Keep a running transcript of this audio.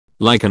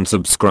like and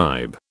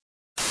subscribe.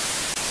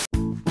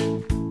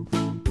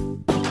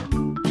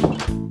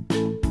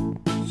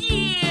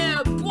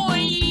 Yeah,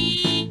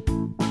 boy!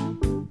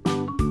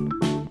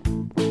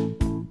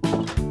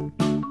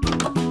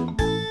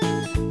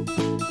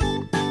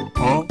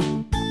 Huh?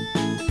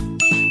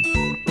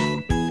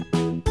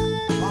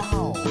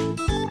 Wow.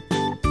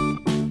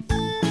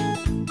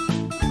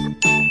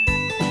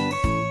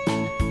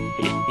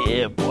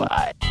 Yeah, boy.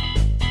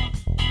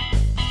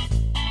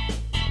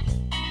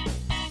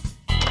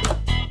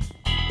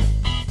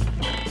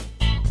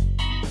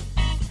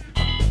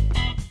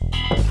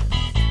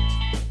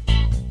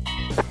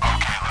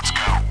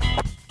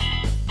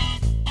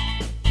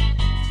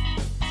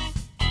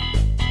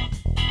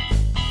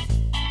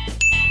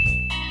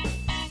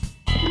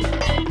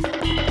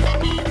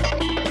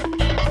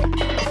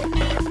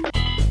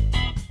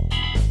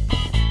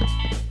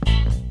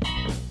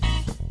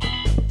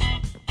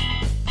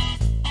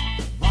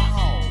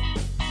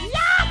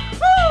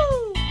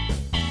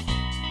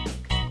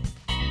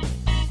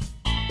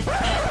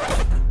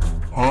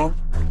 Huh?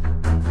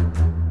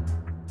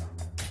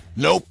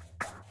 Nope.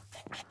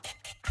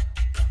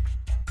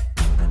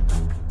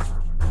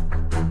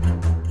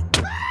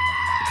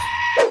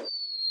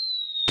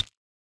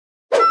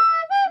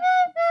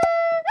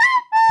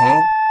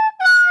 Huh?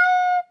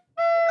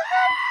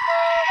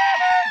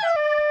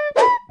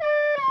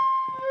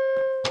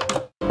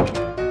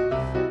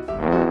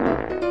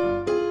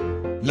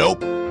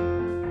 Nope.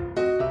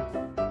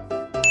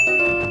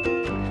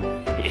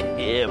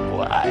 Yeah,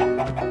 boy.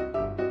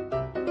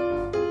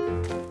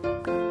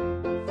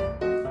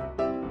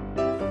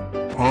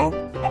 Huh?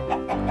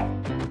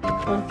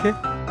 Okay.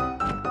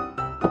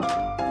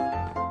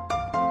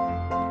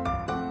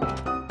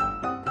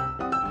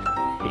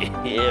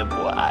 Yeah,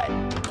 boy.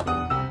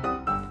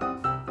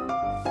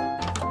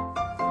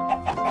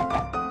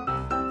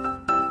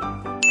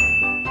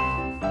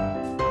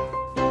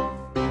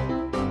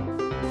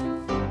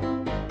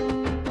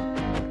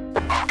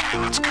 Okay,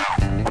 let's go.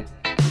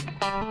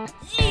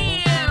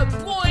 Yeah,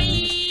 boy!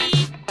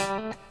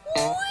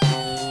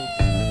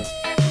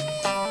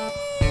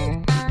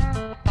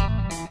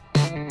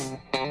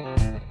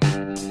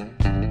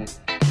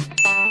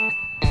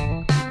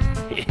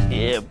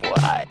 Yeah,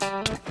 boy.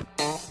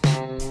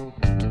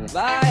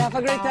 Bye, have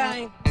a great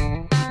time.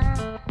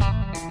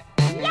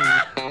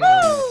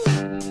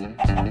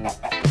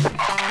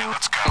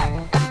 Let's go.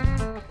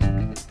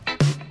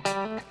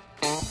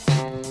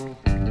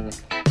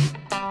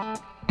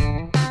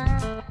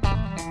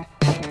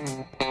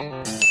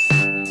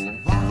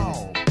 Wow.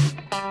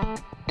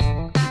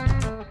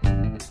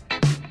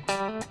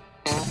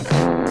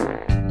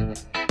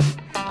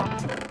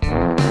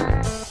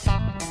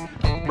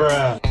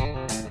 Bruh.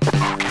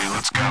 Okay,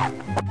 let's go.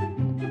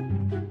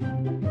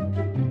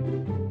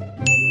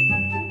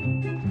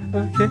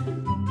 Okay.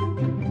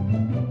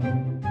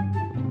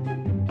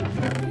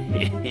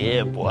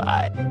 Yeah,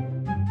 boy.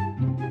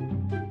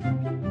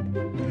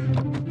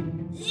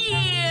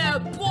 Yeah,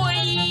 boy!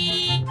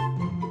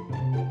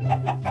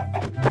 Okay,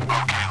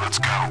 let's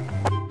go.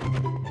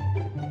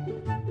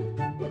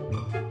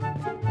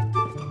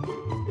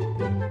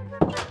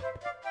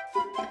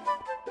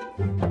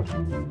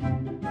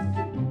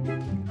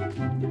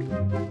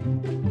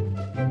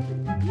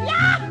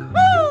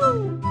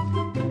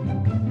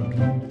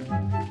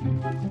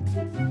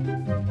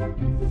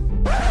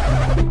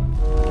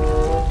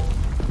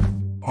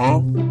 Huh?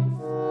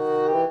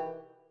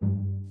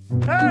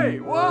 Hey,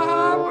 what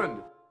happened?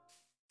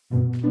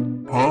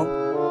 Huh?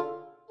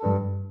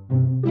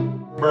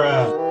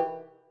 Bruh.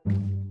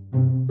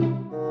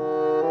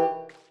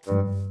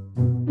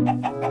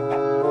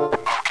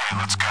 Okay,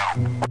 let's go.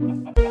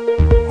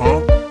 Huh?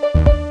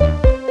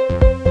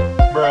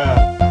 Bruh.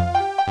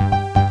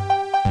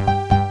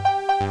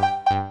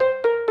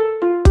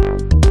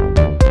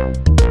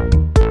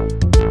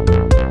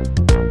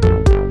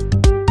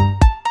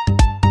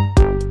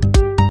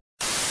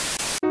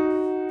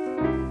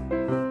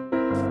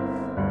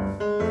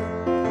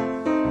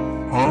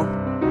 Huh?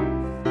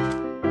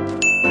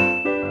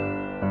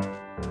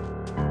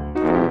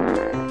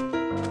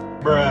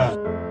 Bruh.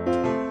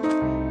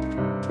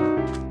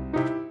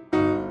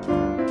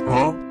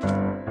 Huh?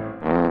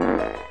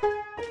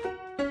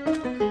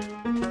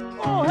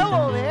 Oh,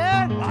 hello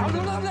there.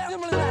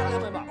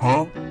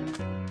 Huh?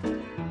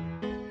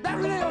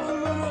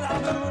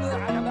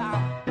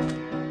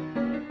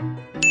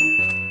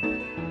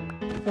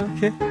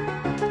 Okay.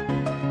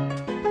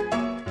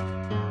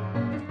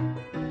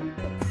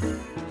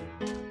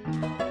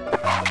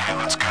 Okay,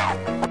 let's go.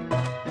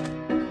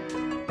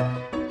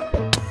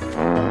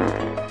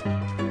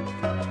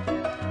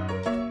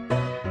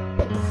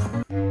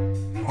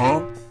 Huh?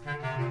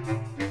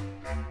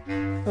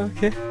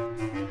 Okay.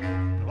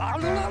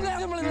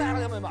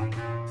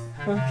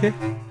 Okay.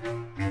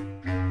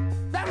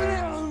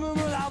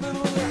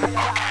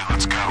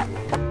 Let's go.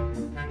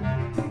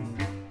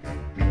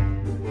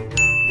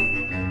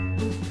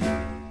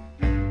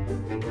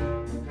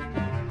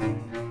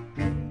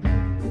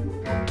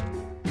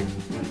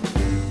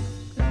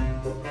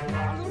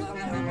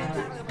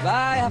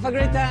 Bye, have a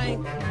great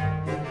time.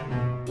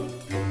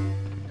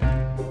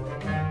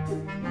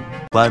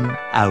 1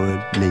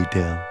 hour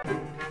later.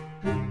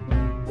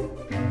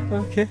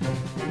 Okay.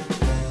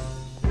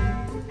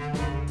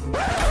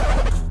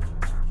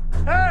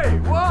 Hey,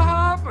 what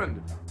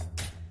happened?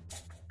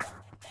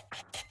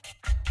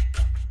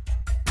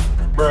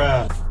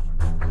 Bruh.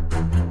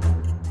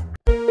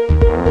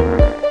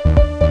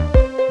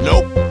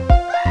 Nope.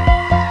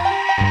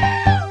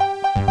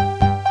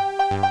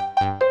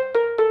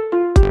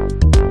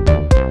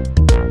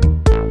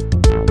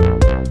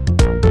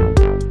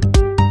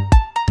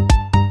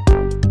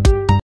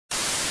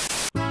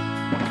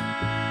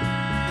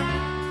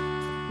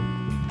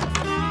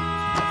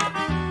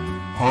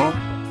 Huh?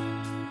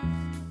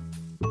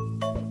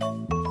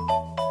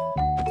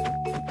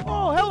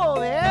 Oh, hello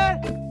there.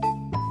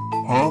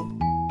 Huh?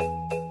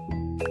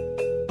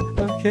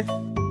 Okay.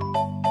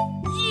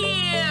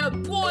 Yeah,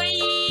 boy!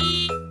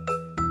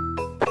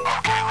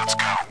 Okay, let's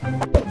go.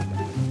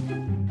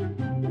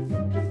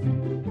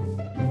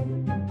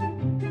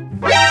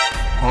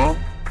 Huh?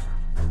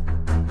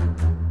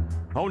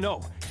 Oh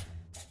no.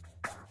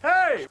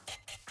 Hey!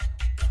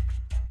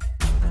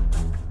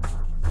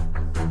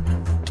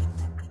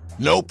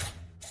 Nope.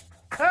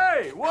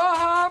 Hey, what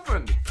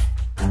happened?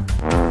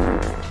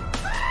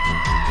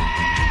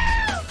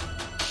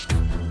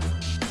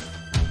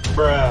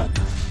 Bruh.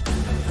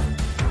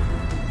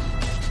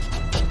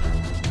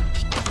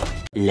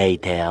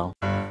 Later.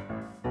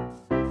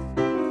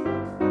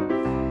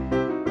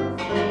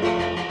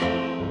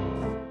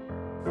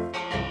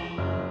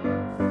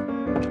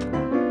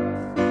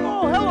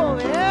 Oh, hello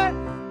there.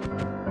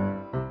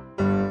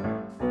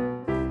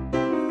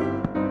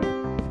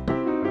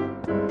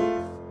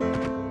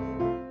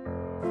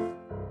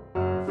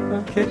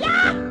 Okay.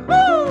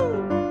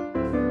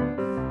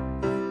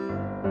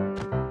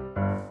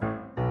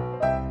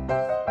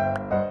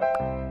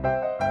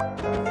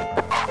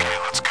 Okay,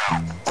 let's go.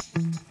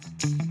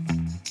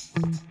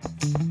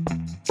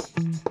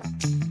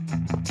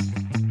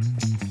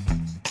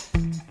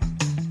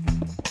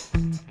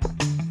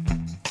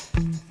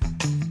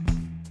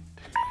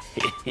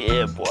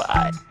 Yeah, boy.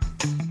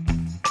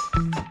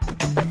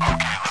 Okay,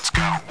 let's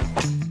go.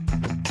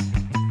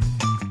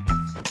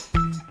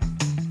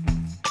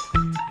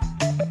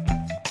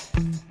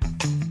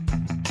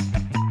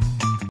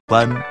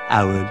 1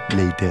 hour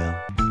later.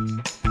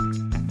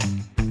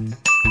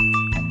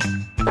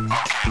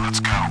 Okay, let's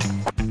go.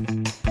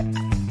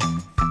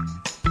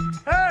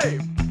 Hey!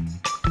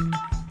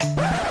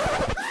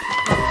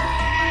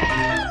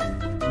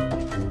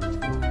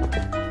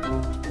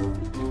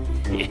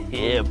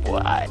 Yeah,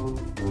 boy.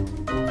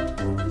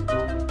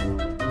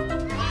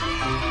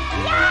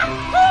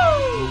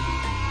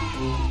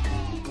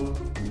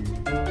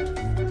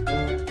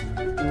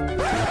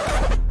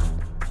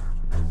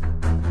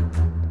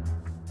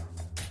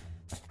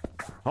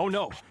 Oh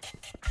no.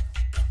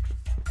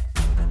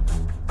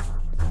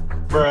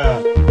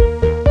 Bruh.